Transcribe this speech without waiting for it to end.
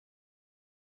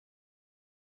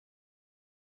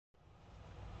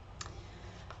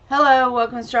Hello,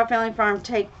 welcome to Straw Family Farm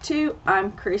Take 2.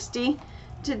 I'm Christy.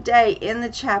 Today in the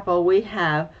chapel we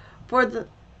have, For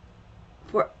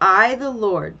I, the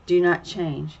Lord, do not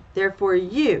change. Therefore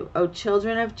you, O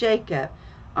children of Jacob,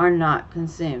 are not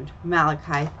consumed.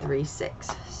 Malachi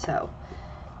 3:6. So,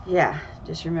 yeah,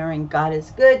 just remembering God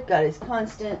is good, God is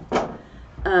constant.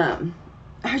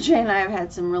 RJ and I have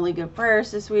had some really good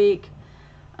prayers this week,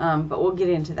 but we'll get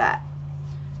into that.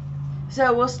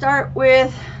 So we'll start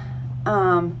with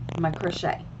my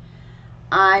crochet.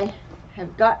 I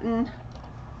have gotten,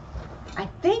 I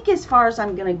think, as far as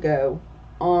I'm going to go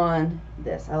on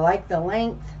this. I like the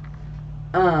length.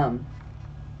 I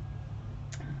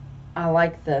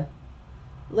like the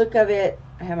look of it.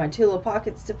 I have my two little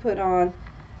pockets to put on.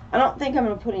 I don't think I'm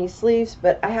going to put any sleeves,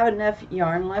 but I have enough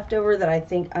yarn left over that I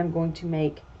think I'm going to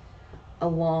make a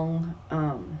long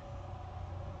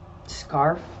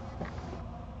scarf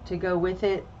to go with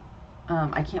it.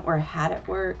 I can't wear a hat at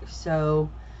work, so,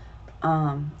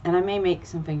 and I may make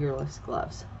some fingerless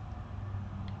gloves.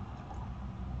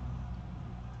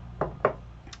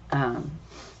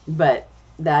 But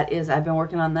that is, I've been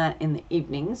working on that in the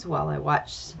evenings while I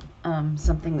watch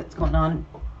something that's going on.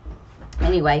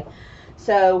 Anyway,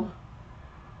 so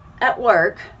at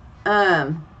work,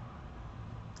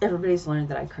 everybody's learned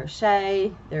that I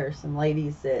crochet. There are some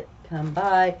ladies that come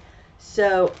by.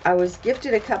 So I was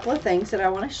gifted a couple of things that I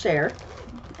want to share,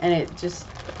 and it just,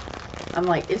 I'm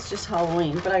like, it's just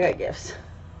Halloween, but I got gifts.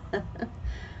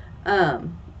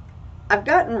 I've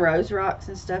gotten rose rocks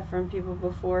and stuff from people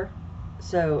before.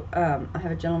 So I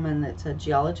have a gentleman that's a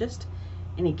geologist,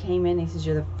 and he came in, he says,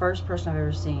 you're the first person I've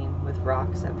ever seen with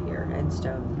rocks up here and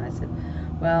stones. And I said,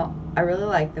 well, I really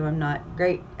like them. I'm not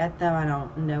great at them. I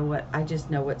don't know what, I just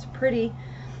know what's pretty.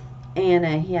 And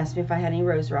he asked me if I had any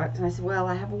rose rocks, and I said, well,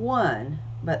 I have one,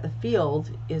 but the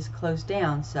field is closed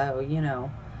down, so, you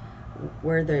know,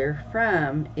 where they're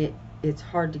from, it's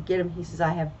hard to get them. He says, I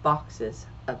have boxes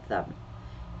of them.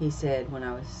 He said, when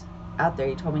I was out there,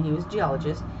 he told me he was a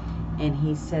geologist, and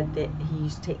he said that he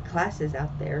used to take classes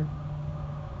out there.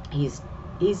 He's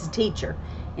a teacher,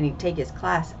 and he'd take his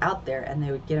class out there, and they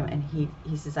would get them, and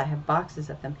he says, I have boxes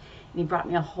of them. And he brought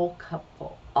me a whole cup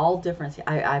full, all different.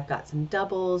 I've got some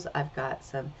doubles, I've got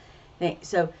some things.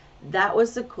 So that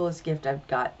was the coolest gift I've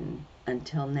gotten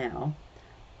until now.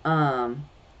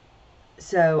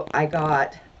 So I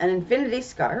got an infinity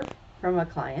scarf from a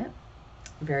client.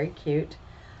 Very cute.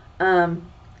 Don't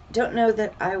know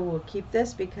that I will keep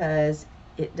this because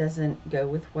it doesn't go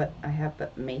with what I have,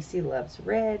 but Macy loves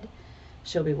red.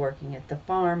 She'll be working at the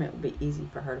farm. It will be easy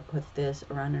for her to put this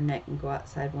around her neck and go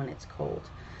outside when it's cold.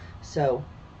 So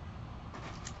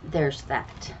there's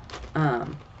that.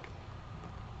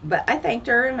 But I thanked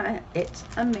her, and it's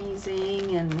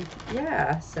amazing, and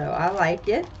yeah, so I like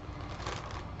it.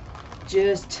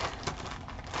 Just,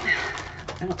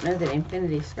 I don't know that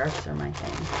infinity scarves are my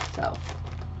thing, so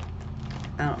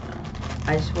I don't know.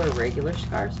 I just wear regular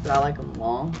scarves, but I like them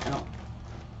long.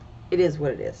 It is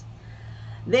what it is.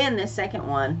 Then the second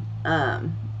one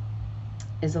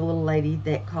is a little lady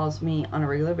that calls me on a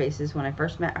regular basis. When I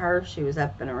first met her, she was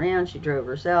up and around. She drove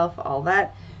herself, all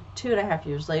that. 2.5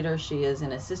 years later, she is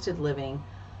in assisted living,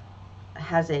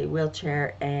 has a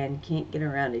wheelchair, and can't get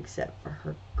around except for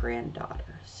her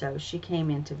granddaughter. So she came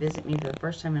in to visit me for the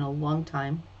first time in a long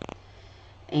time,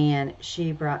 and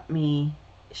she brought me,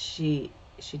 she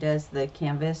does the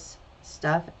canvas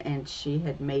stuff, and she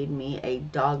had made me a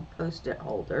dog post-it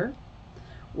holder,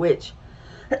 which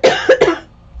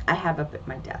I have up at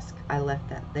my desk. I left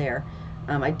that there.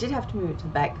 I did have to move it to the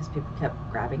back because people kept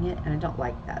grabbing it, and I don't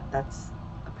like that. That's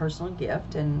a personal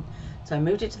gift, and so I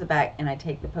moved it to the back, and I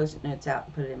take the post-it notes out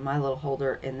and put it in my little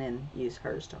holder, and then use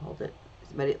hers to hold it.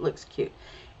 But it looks cute.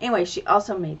 Anyway, she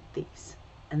also made these,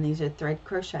 and these are thread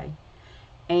crochet,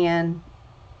 and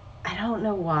I don't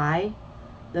know why.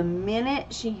 The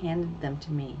minute she handed them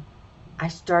to me, I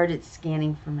started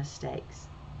scanning for mistakes,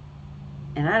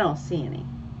 and I don't see any.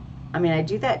 I mean, I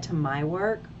do that to my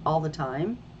work all the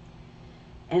time,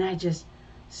 and I just,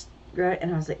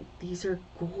 and I was like, these are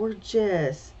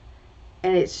gorgeous,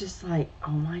 and it's just like,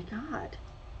 oh my God.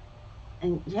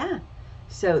 And yeah,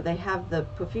 so they have the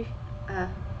poofy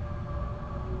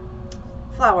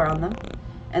flower on them,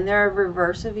 and they're a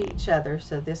reverse of each other.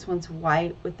 So this one's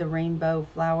white with the rainbow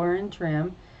flower and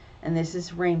trim, and this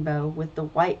is rainbow with the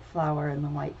white flower and the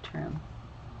white trim.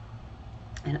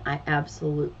 And I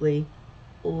absolutely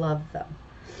love them.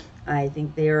 I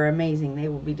think they are amazing. They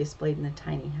will be displayed in the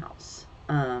tiny house.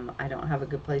 I don't have a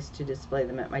good place to display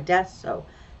them at my desk, so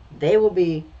they will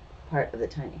be part of the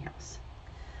tiny house.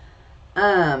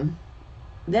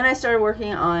 Then I started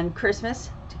working on Christmas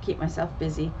to keep myself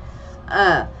busy.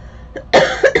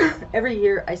 Every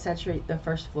year I saturate the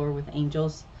first floor with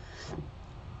angels.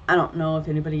 I don't know if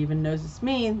anybody even knows it's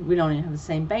me. We don't even have the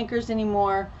same bankers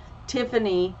anymore.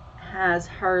 Tiffany has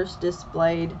hers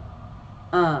displayed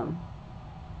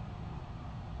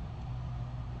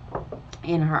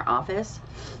in her office,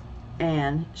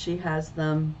 and she has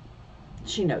them.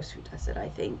 She knows who does it, I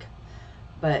think,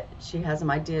 but she has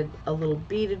them. I did a little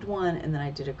beaded one, and then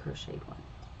I did a crocheted one.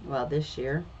 Well, this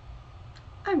year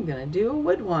I'm gonna do a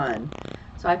wood one.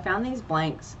 So I found these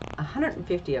blanks,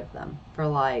 150 of them, for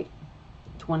like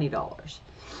 $20,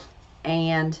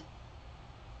 and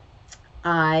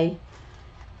I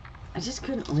just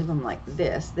couldn't leave them like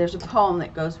this. There's a poem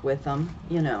that goes with them,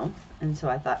 you know, and so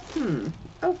I thought,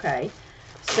 okay.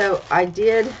 So I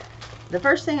did, the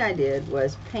first thing I did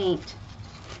was paint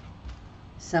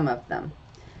some of them.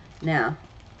 Now,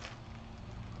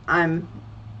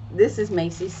 this is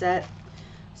Macy's set,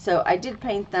 so I did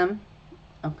paint them,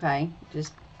 okay,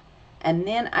 and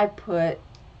then I put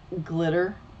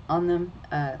glitter on them,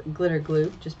 glitter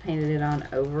glue, just painted it on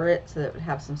over it so that it would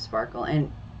have some sparkle,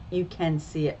 and you can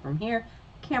see it from here.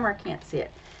 Camera can't see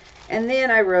it. And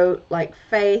then I wrote like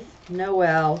faith,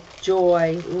 Noel,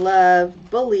 joy,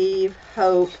 love, believe,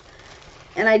 hope,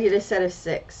 and I did a set of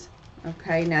 6.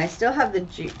 Okay, now I still have the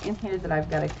jute in here that I've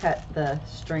got to cut the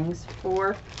strings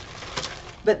for,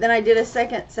 but then I did a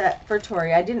second set for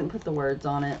Tori. I didn't put the words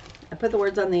on it. I put the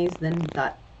words on these, then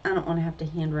thought I don't want to have to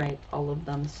handwrite all of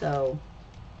them, so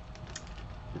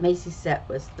Macy's set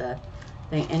was the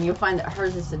thing. And you'll find that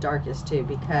hers is the darkest too,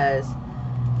 because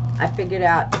I figured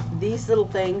out these little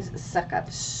things suck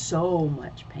up so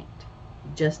much paint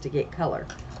just to get color.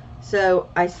 So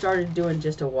I started doing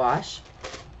just a wash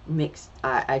mixed.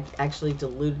 I actually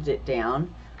diluted it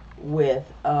down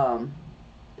with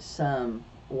some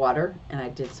water, and I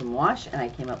did some wash, and I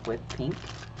came up with pink.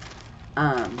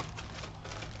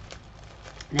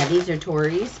 Now these are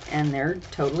Tori's, and they're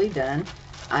totally done.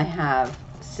 I have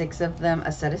 6 of them,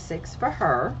 a set of 6 for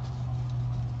her,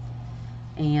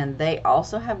 and they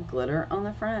also have glitter on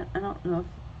the front. I don't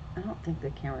think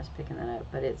the camera's picking that up,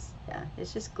 but it's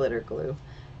just glitter glue,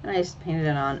 and I just painted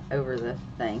it on over the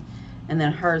thing. And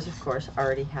then hers, of course,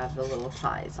 already have the little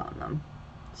ties on them.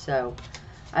 So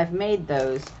I've made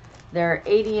those. There are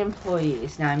 80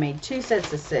 employees. Now I made 2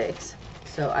 sets of 6,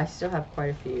 so I still have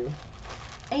quite a few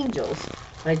angels,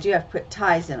 but I do have to put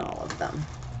ties in all of them.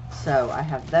 So I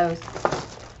have those.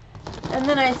 And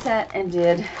then I sat and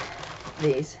did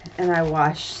these, and I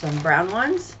washed some brown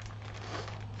ones.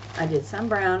 I did some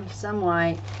brown, some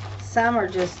white, some are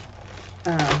just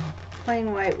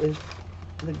plain white with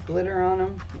the glitter on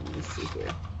them. Let me see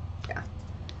here. Yeah,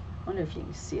 I wonder if you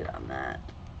can see it on that.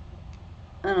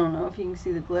 I don't know if you can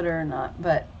see the glitter or not,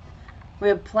 but we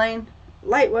have plain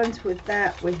light ones with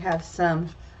that. We have some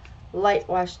light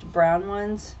washed brown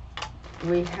ones.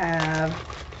 We have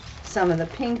some of the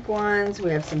pink ones.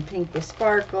 We have some pink with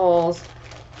sparkles.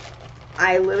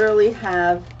 I literally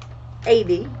have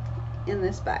 80 in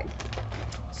this bag.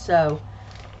 So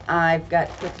I've got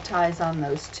to put the ties on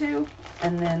those too,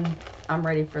 and then I'm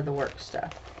ready for the work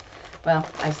stuff. Well,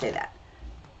 I say that.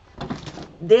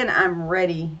 Then I'm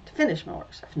ready to finish my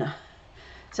work stuff. No.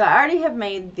 So I already have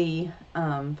made the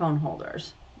phone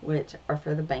holders, which are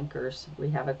for the bankers.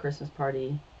 We have a Christmas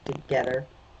party together.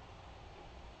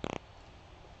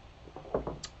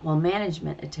 Well,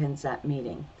 management attends that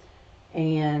meeting,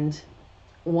 and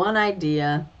one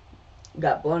idea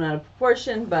got blown out of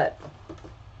proportion, but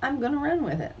I'm going to run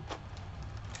with it.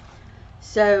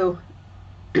 So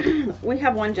we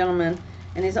have one gentleman,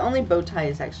 and his only bow tie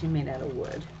is actually made out of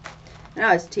wood. And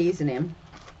I was teasing him,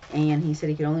 and he said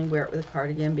he could only wear it with a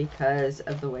cardigan because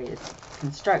of the way it's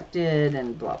constructed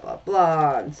and blah, blah,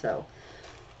 blah. And so,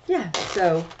 yeah,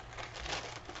 so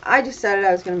I decided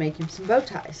I was going to make him some bow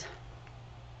ties.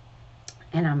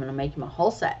 And I'm going to make him a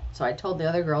whole set. So I told the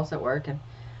other girls at work, and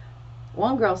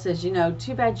one girl says, you know,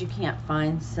 too bad you can't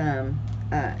find some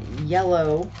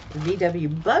yellow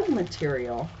VW bug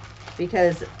material,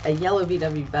 because a yellow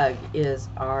VW bug is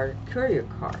our courier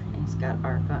car. It's got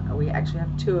our, we actually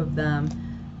have 2 of them.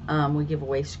 We give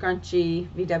away scrunchy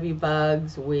VW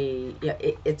bugs.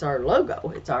 It's our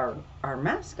logo. It's our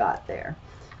mascot there.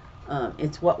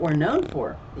 It's what we're known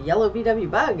for. The yellow VW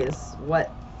bug is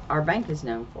what our bank is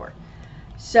known for.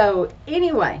 So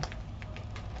anyway,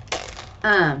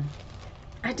 I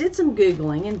did some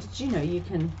Googling, and did you know you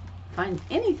can find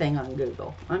anything on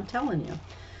Google? I'm telling you.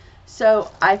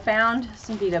 So I found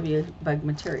some VW bug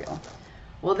material.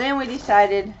 Well, then we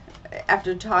decided,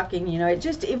 after talking, you know, it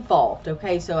just evolved,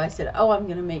 okay? So I said, oh, I'm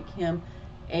going to make him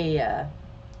a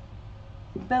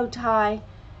bow tie.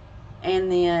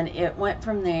 And then it went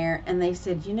from there, and they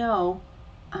said, you know,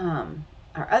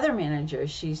 our other manager,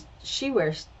 she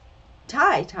wears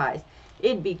ties.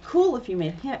 It'd be cool if you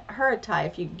made her a tie,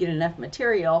 if you could get enough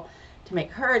material to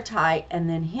make her a tie, and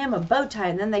then him a bow tie,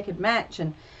 and then they could match.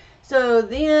 And so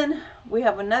then we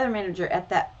have another manager at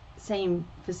that same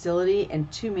facility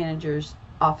and 2 managers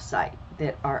off-site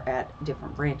that are at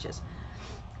different branches.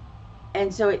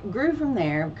 And so it grew from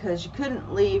there because you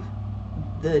couldn't leave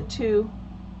the 2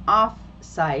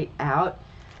 off-site out.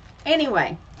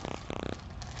 Anyway,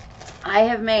 I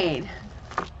have made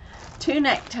 2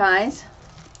 neckties.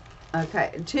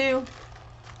 Okay, 2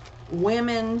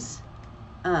 women's,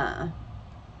 I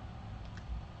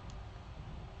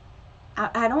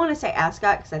don't want to say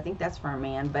ascot because I think that's for a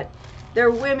man, but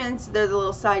they're women's. They're the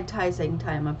little side ties. They can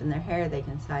tie them up in their hair. They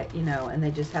can tie, you know, and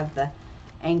they just have the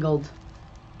angled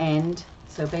end.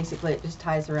 So basically it just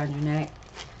ties around your neck.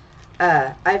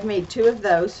 I've made 2 of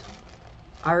those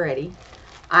already.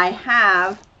 I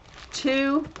have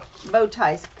 2 bow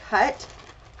ties cut.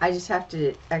 I just have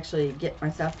to actually get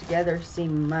myself together,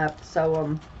 seam them up, sew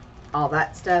them, all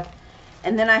that stuff.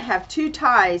 And then I have 2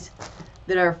 ties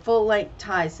that are full-length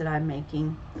ties that I'm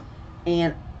making.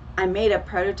 And I made a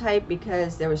prototype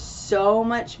because there was so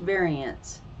much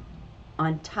variance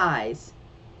on ties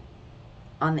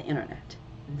on the internet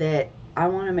that I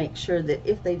want to make sure that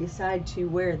if they decide to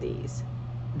wear these,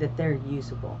 that they're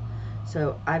usable.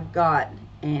 So I've got,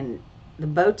 and the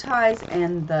bow ties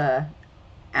and the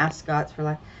ascots for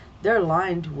life, they're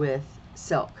lined with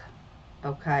silk.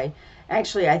 Okay,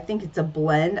 actually I think it's a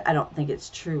blend. I don't think it's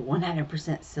true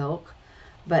 100% silk,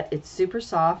 but it's super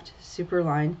soft, super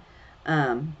lined.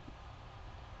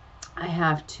 I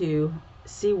have to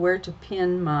see where to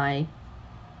pin my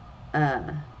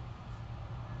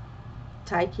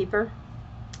tie keeper,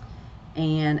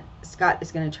 and Scott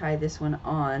is going to try this one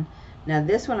on. Now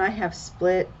this one I have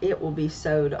split. It will be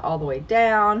sewed all the way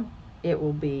down. It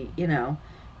will be, you know,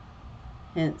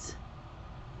 hence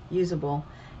usable.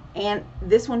 And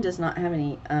this one does not have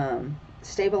any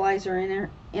stabilizer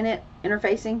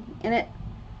interfacing in it.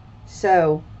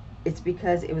 So it's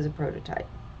because it was a prototype.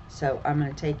 So I'm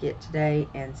going to take it today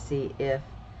and see if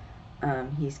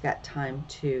he's got time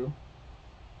to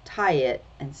tie it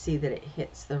and see that it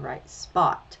hits the right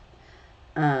spot.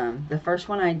 The first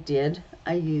one I did,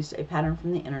 I used a pattern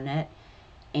from the internet,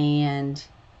 and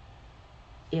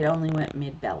it only went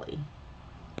mid-belly.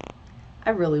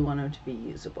 I really want them to be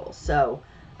usable, so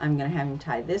I'm going to have him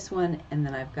tie this one, and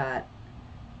then I've got,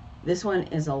 this one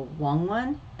is a long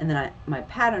one, and then my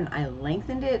pattern, I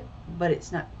lengthened it, but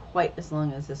it's not quite as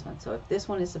long as this one. So if this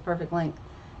one is the perfect length,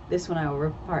 this one I will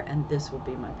rip apart, and this will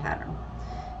be my pattern.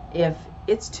 If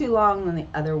it's too long, then the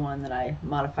other one that I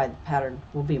modified the pattern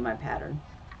will be my pattern.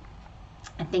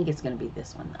 I think it's going to be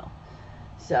this one though.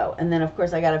 So, and then of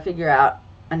course I got to figure out,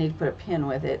 I need to put a pin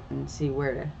with it and see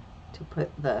where to put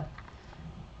the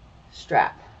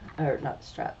strap, or not the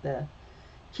strap, the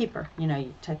keeper. You know,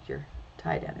 you tuck your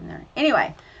tie down in there.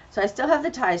 Anyway, so I still have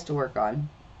the ties to work on.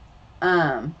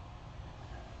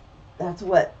 That's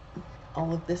what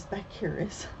all of this back here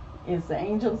is the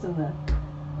angels and the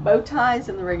bow ties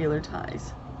and the regular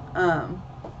ties.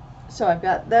 So I've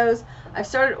got those. I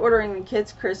started ordering the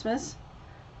kids Christmas.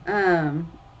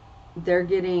 They're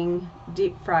getting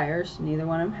deep fryers. Neither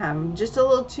one of them have them. Just a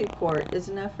little 2-quart is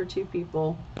enough for 2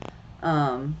 people.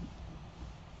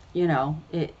 You know,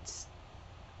 it's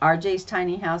RJ's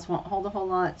tiny house won't hold a whole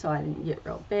lot, so I didn't get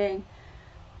real big.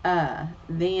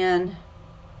 Then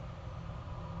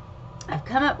I've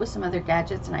come up with some other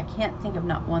gadgets, and I can't think of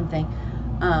not one thing.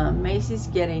 Macy's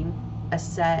getting a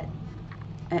set,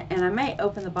 and I may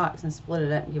open the box and split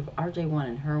it up and give RJ one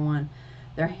and her one.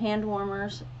 They're hand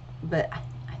warmers, but I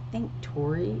think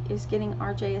Tori is getting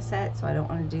RJ a set, so I don't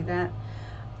want to do that.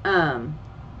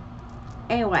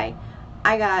 Anyway,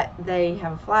 they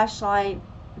have a flashlight,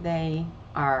 they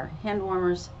are hand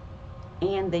warmers,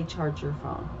 and they charge your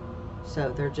phone.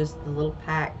 So they're just the little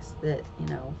packs that, you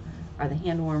know, are the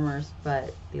hand warmers,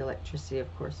 but the electricity,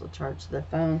 of course, will charge the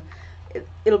phone.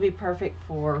 It'll be perfect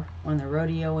for when they're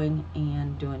rodeoing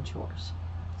and doing chores.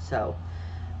 So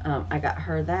I got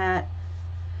her that.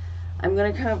 I'm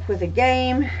going to come up with a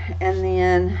game, and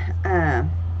then I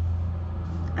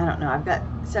don't know, I've got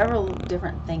several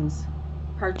different things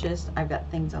purchased. I've got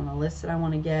things on the list that I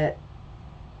want to get,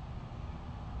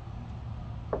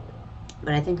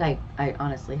 but I think I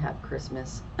honestly have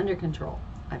Christmas under control.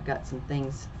 I've got some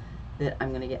things that I'm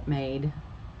going to get made,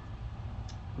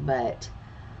 but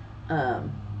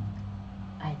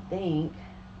I think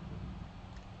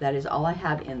that is all I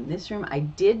have in this room. I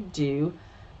did go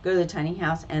to the tiny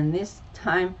house, and this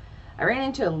time I ran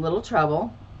into a little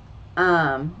trouble.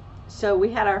 So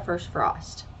we had our first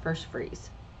freeze.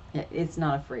 It's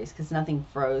not a freeze because nothing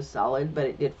froze solid, but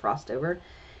it did frost over.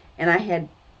 And I had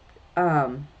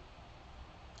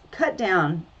cut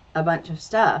down a bunch of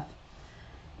stuff,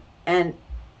 and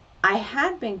I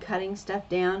had been cutting stuff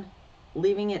down,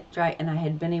 leaving it dry, and I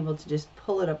had been able to just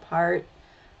pull it apart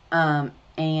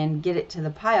and get it to the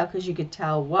pile, because you could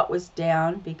tell what was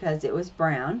down because it was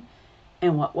brown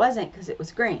and what wasn't because it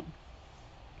was green.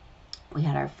 We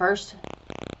had our first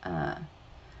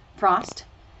frost,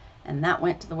 and that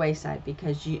went to the wayside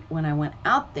because when I went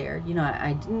out there, you know,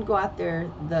 I didn't go out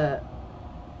there the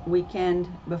weekend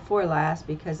before last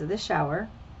because of the shower.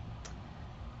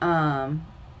 I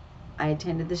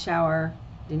attended the shower,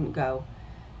 didn't go.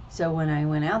 So when I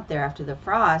went out there after the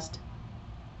frost,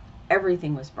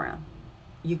 everything was brown.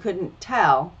 You couldn't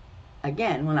tell,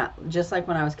 again, just like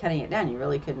when I was cutting it down, you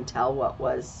really couldn't tell what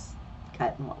was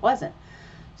cut and what wasn't.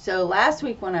 So last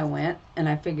week when I went and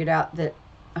I figured out that,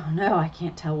 oh no, I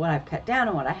can't tell what I've cut down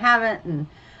and what I haven't, and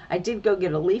I did go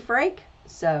get a leaf rake,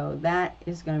 so that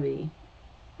is going to be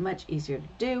much easier to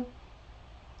do.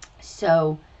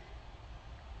 So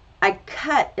I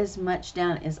cut as much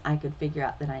down as I could figure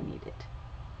out that I needed.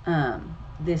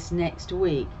 This next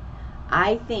week,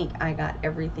 I think I got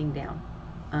everything down.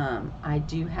 I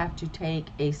do have to take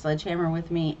a sledgehammer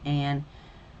with me and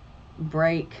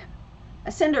break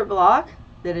a cinder block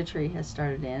that a tree has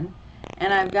started in,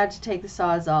 and I've got to take the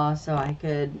Sawzall so I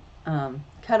could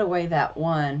cut away that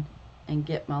one and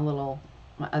get my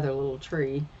other little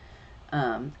tree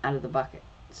out of the bucket.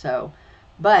 So,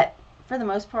 but for the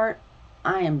most part,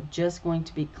 I am just going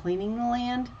to be cleaning the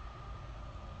land,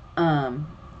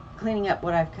 cleaning up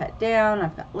what I've cut down.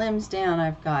 I've got limbs down.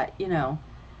 I've got, you know,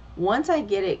 once I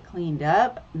get it cleaned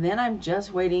up, then I'm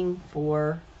just waiting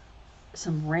for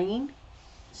some rain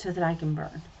so that I can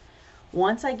burn.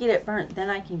 Once I get it burnt, then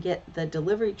I can get the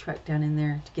delivery truck down in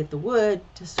there to get the wood,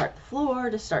 to start the floor,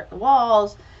 to start the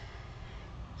walls.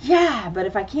 Yeah, but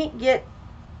if I can't get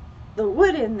the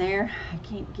wood in there, I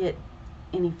can't get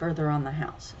any further on the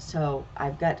house. So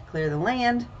I've got to clear the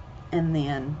land and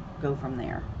then go from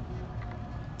there.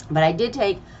 But I did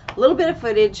take a little bit of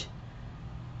footage.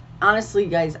 Honestly,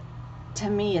 guys, to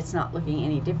me, it's not looking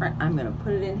any different. I'm going to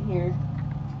put it in here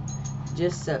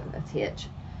just so, that's Hitch,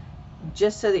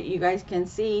 just so that you guys can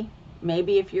see.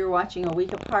 Maybe if you're watching a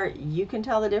week apart, you can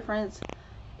tell the difference.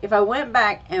 If I went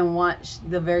back and watched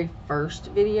the very first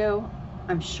video,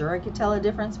 I'm sure I could tell a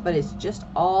difference, but it's just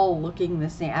all looking the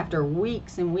same. After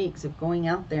weeks and weeks of going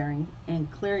out there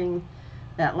and clearing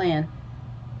that land,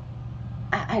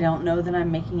 I don't know that I'm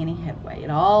making any headway.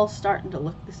 It all starting to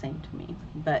look the same to me.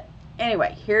 But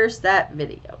anyway, here's that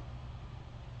video.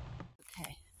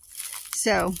 Okay,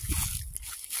 so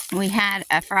we had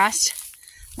a frost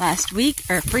last week,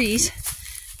 or freeze.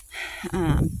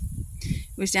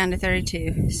 It was down to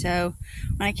 32. So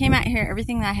when I came out here,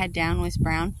 everything that I had down was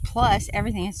brown, plus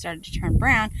everything had started to turn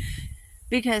brown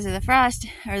because of the frost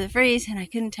or the freeze, and I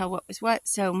couldn't tell what was what.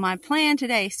 So my plan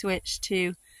today switched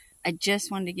to, I just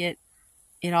wanted to get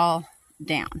it all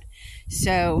down.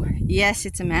 So yes,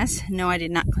 it's a mess. No, I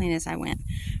did not clean as I went,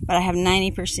 but I have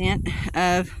 90%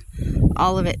 of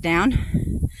all of it down.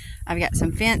 I've got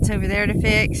some fence over there to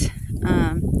fix.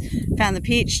 Found the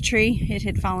peach tree. It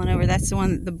had fallen over. That's the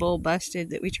one that the bull busted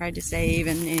that we tried to save.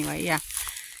 And anyway, yeah.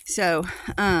 So,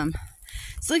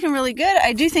 it's looking really good.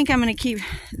 I do think I'm going to keep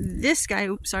this guy.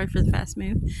 Oops, sorry for the fast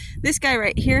move. This guy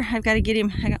right here, I've got to get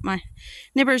him. I got my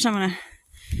nippers. I'm going to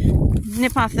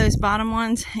nip off those bottom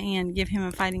ones and give him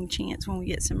a fighting chance when we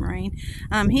get some rain.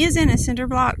 He is in a cinder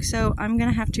block, so I'm going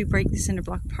to have to break the cinder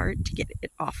block apart to get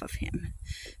it off of him.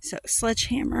 So,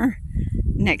 sledgehammer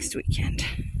next weekend.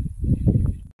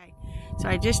 Okay, so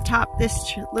I just topped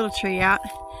this little tree out.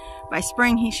 By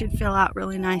spring, he should fill out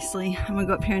really nicely. I'm going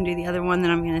to go up here and do the other one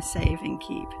that I'm going to save and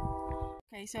keep.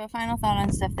 Okay, so a final thought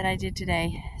on stuff that I did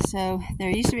today. So, there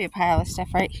used to be a pile of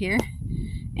stuff right here,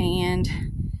 and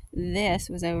this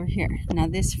was over here. Now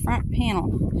this front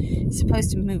panel is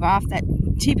supposed to move off. That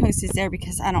T-post is there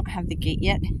because I don't have the gate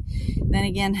yet. Then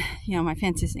again, you know, my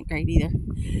fence isn't great either.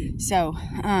 So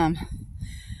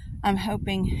I'm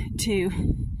hoping to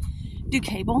do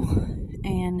cable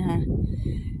and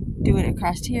do it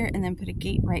across here, and then put a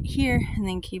gate right here, and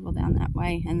then cable down that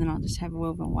way, and then I'll just have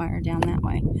woven wire down that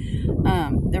way.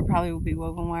 There probably will be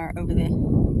woven wire over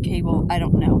the cable. I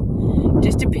don't know.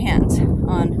 Just depends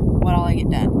on what all I get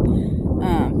done.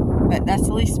 But that's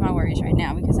the least of my worries right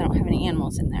now because I don't have any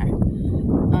animals in there.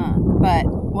 But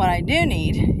what I do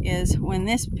need is when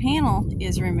this panel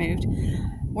is removed,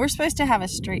 we're supposed to have a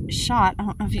straight shot. I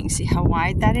don't know if you can see how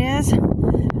wide that is.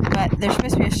 but there's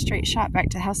supposed to be a straight shot back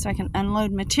to the house so I can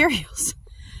unload materials.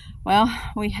 Well,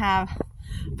 we have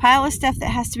a pile of stuff that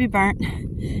has to be burnt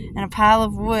and a pile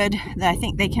of wood that I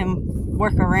think they can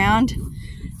work around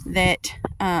that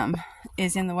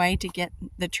is in the way to get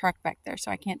the truck back there.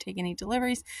 So I can't take any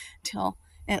deliveries till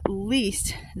at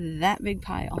least that big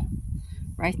pile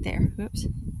right there. Oops,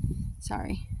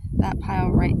 sorry. That pile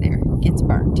right there gets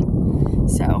burnt.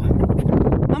 So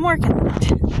I'm working on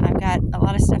it. I've got a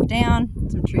lot of stuff down,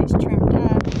 some trees trimmed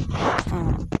up.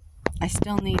 I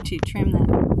still need to trim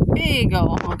that big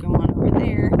old honking one over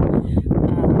there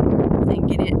and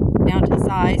get it down to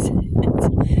size.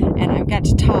 And I've got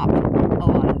to top a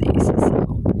lot of these.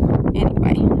 So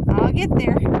anyway, I'll get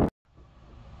there.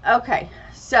 Okay,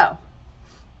 so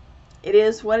it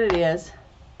is what it is.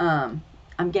 I'm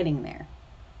getting there.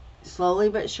 Slowly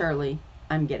but surely,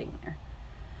 I'm getting there.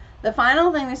 The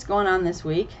final thing that's going on this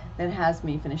week that has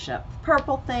me finish up the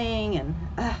purple thing, and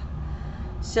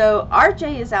so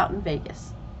RJ is out in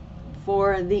Vegas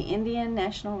for the Indian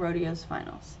National Rodeos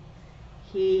Finals.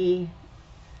 He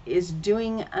is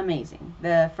doing amazing.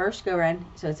 The first go round,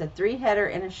 so it's a 3-header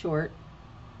and a short.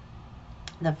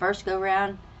 The first go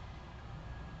round,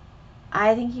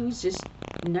 I think he was just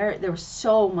there was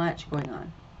so much going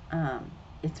on.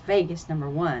 It's Vegas, number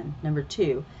one. Number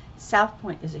two, South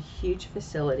Point is a huge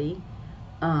facility.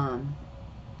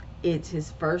 It's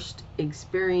his first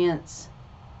experience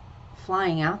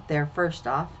flying out there. First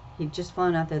off, he'd just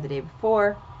flown out there the day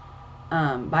before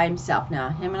by himself. Now,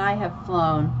 him and I have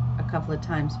flown a couple of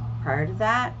times prior to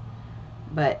that,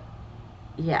 but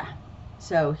yeah.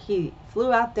 So he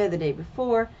flew out there the day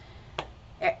before.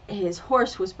 His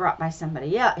horse was brought by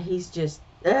somebody else. He's just,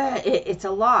 it's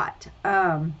a lot.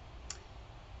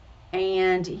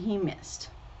 And he missed.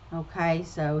 Okay,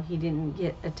 so he didn't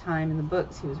get a time in the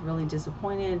books. He was really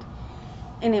disappointed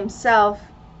in himself,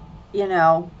 you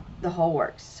know, the whole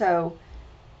works. So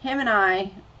him and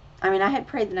I mean, I had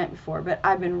prayed the night before, but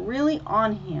I've been really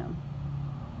on him.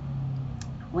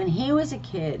 When he was a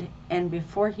kid and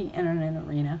before he entered an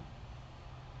arena,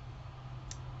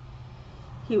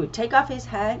 he would take off his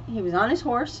hat. He was on his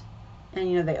horse, and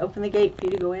you know, they opened the gate for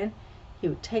you to go in. He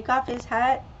would take off his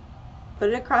hat, put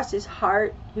it across his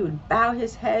heart. He would bow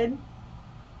his head,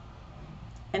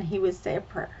 and he would say a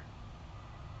prayer.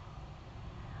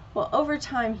 Well, over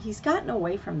time, he's gotten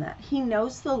away from that. He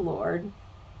knows the Lord,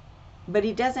 but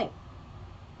he doesn't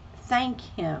thank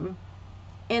him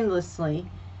endlessly.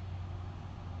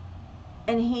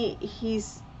 And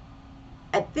he's,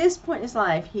 at this point in his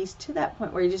life, he's to that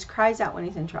point where he just cries out when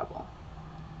he's in trouble.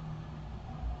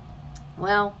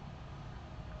 Well,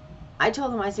 I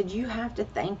told him, I said, you have to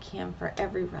thank him for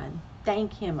every run.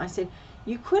 Thank him. I said,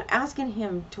 you quit asking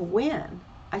him to win.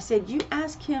 I said, you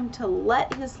ask him to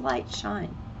let his light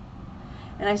shine.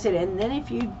 And I said, and then if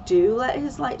you do let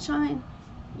his light shine,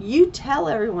 you tell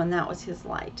everyone that was his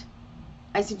light.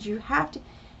 I said, you have to.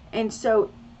 And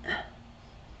so,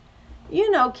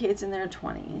 you know, kids in their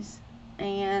 20s,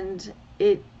 and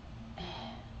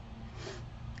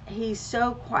he's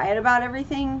so quiet about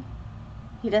everything.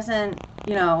 He doesn't,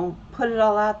 you know, put it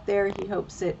all out there. He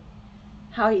hopes that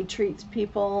how he treats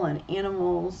people and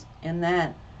animals, and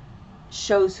that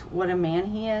shows what a man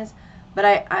he is. But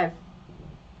I've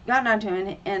gotten on to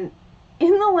him, and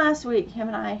in the last week, him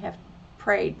and I have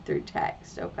prayed through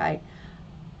text, okay?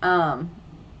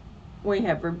 We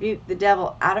have rebuked the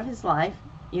devil out of his life.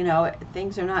 You know,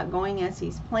 things are not going as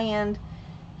he's planned.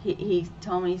 He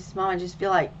told me, he says, Mom, I just feel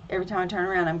like every time I turn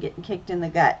around, I'm getting kicked in the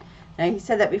gut. Now, he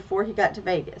said that before he got to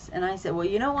Vegas. And I said, well,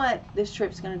 you know what? This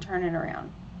trip's going to turn it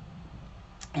around.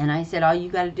 And I said, all you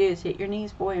got to do is hit your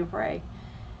knees, boy, and pray.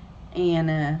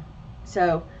 And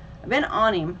so I've been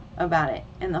on him about it.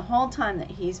 And the whole time that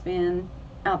he's been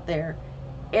out there,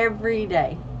 every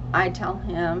day, I tell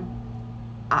him,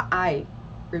 I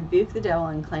rebuke the devil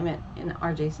and claim it in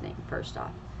RJ's name, first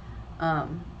off.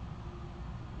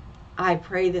 I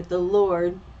pray that the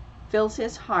Lord fills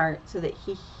his heart so that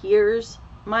he hears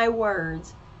my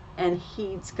words and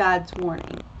heeds God's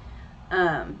warning.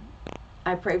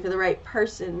 I pray for the right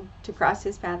person to cross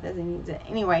his path as he needs it.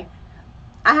 Anyway,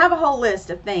 I have a whole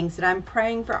list of things that I'm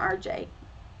praying for RJ.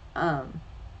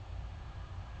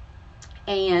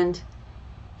 And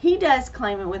he does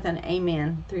claim it with an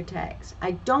amen through text.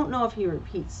 I don't know if he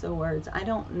repeats the words. I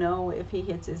don't know if he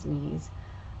hits his knees.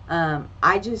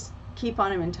 I just keep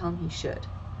on him and tell him he should.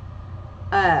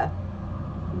 But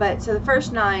so the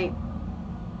first night,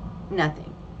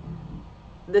 nothing.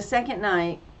 The second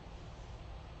night,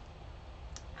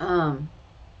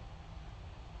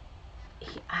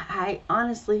 I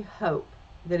honestly hope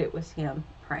that it was him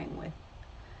praying with.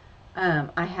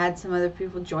 I had some other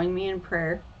people join me in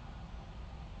prayer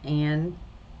and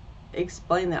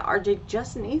explain that RJ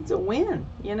just needs a win.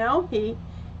 You know,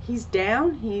 he's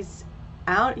down, he's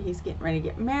out, he's getting ready to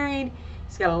get married,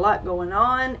 he's got a lot going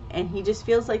on, and he just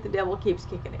feels like the devil keeps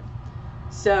kicking him.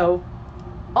 So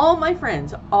all my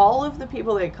friends, all of the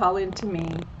people that call into me,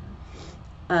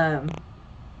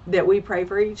 that we pray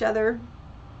for each other,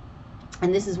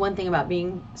 and this is one thing about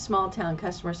being small town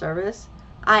customer service,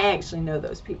 I actually know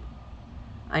those people.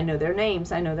 I know their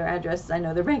names, I know their addresses, I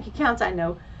know their bank accounts, I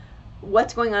know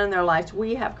what's going on in their lives.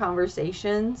 We have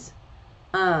conversations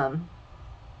at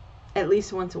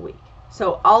least once a week.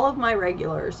 So all of my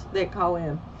regulars that call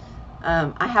in,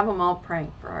 I have them all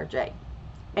praying for RJ.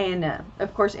 And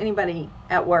of course, anybody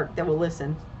at work that will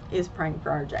listen is praying for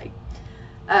RJ.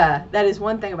 That is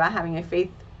one thing about having a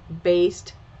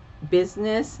faith-based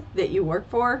business that you work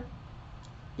for.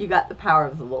 You got the power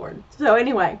of the Lord. So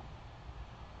anyway,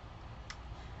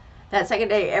 that second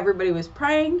day, everybody was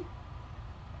praying.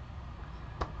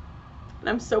 And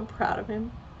I'm so proud of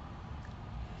him.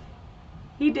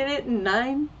 He did it in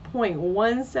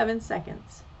 9.17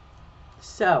 seconds.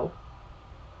 So,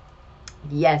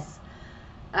 yes.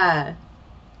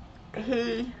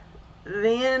 He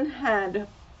then had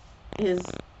his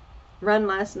run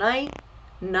last night,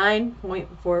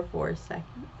 9.44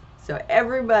 seconds. So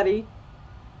everybody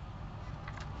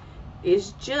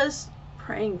is just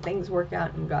praying things work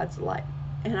out in God's light.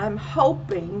 And I'm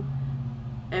hoping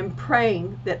and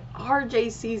praying that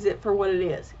RJ sees it for what it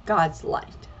is, God's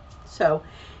light. So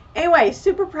anyway,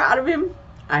 super proud of him.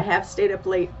 I have stayed up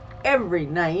late every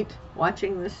night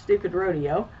watching this stupid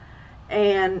rodeo.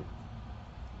 And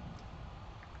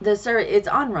it's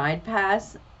on Ride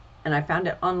Pass, and I found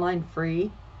it online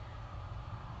free.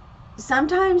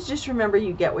 Sometimes just remember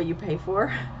you get what you pay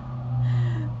for.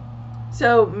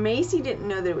 So Macy didn't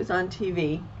know that it was on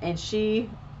TV, and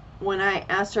when I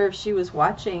asked her if she was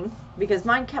watching, because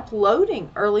mine kept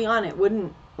loading early on, it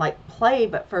wouldn't like play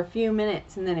but for a few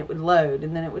minutes, and then it would load,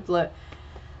 and then it would load.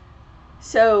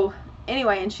 So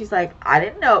anyway, and she's like, I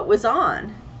didn't know it was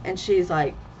on. And she's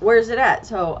like, where's it at?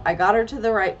 So I got her to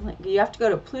the right. You have to go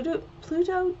to Pluto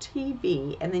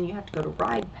TV, and then you have to go to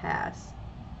Ride Pass,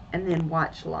 and then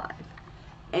watch live.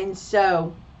 And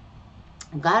so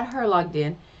got her logged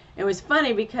in. It was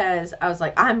funny because I was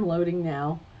like, I'm loading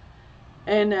now.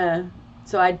 And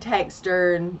so I'd text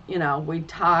her, and we'd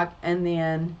talk, and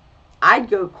then I'd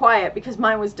go quiet because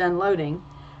mine was done loading,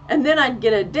 and then I'd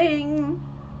get a ding,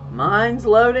 mine's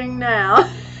loading now.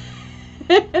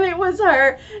 And it was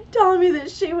her telling me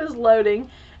that she was loading,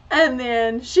 and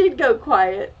then she'd go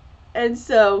quiet. And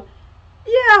so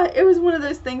yeah, it was one of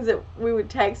those things that we would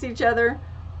text each other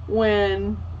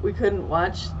when we couldn't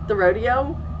watch the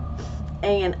rodeo.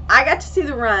 And I got to see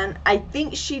the run. I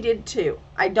think she did too.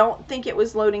 I don't think it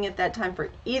was loading at that time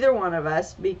for either one of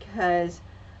us because,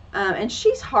 and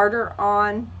she's harder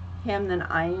on him than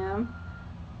I am.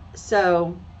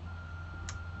 So,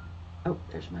 oh,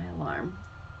 there's my alarm.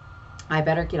 I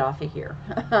better get off of here.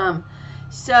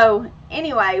 So,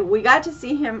 anyway, we got to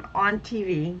see him on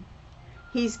TV.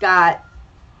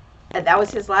 That was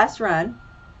his last run.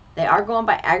 They are going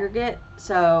by aggregate,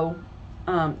 so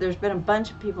there's been a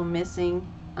bunch of people missing.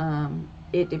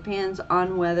 It depends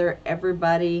on whether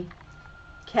everybody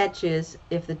catches,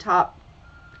 if the top,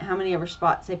 how many ever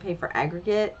spots they pay for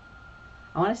aggregate.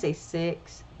 I want to say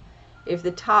 6. If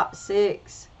the top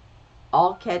 6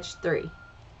 all catch 3.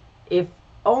 If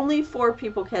only 4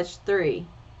 people catch 3,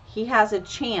 he has a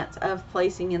chance of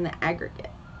placing in the aggregate.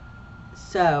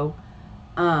 So,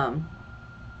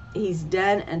 he's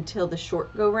done until the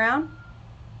short go round.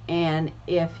 And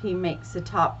if he makes the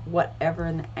top whatever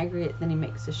in the aggregate, then he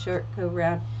makes the short go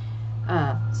round.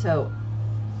 So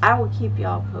I will keep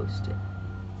y'all posted.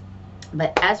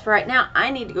 But as for right now,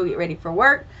 I need to go get ready for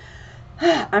work.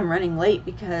 I'm running late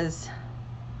because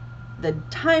the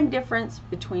time difference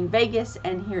between Vegas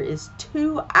and here is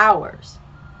 2 hours.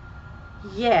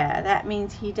 Yeah, that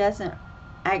means he doesn't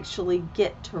actually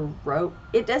get to rope.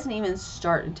 It doesn't even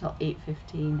start until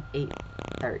 8:15,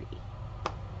 8:30.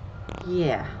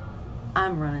 Yeah,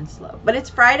 I'm running slow. But it's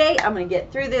Friday. I'm going to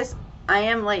get through this. I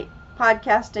am late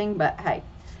podcasting, but hey,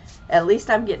 at least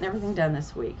I'm getting everything done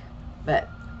this week. But,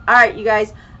 alright, you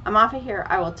guys, I'm off of here.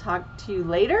 I will talk to you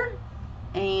later.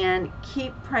 And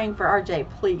keep praying for RJ,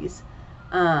 please.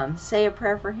 Say a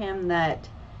prayer for him that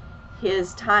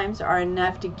his times are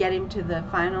enough to get him to the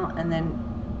final, and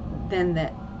then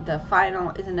that the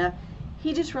final is enough.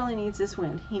 He just really needs this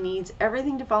win. He needs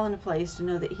everything to fall into place to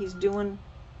know that he's doing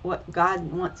what God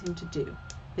wants him to do.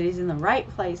 That he's in the right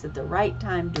place at the right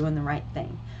time doing the right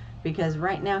thing. Because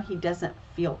right now he doesn't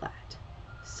feel that.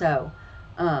 So,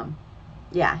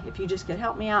 yeah, if you just could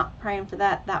help me out praying for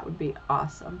that, that would be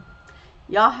awesome.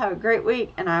 Y'all have a great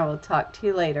week, and I will talk to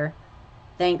you later.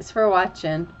 Thanks for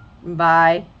watching.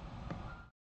 Bye.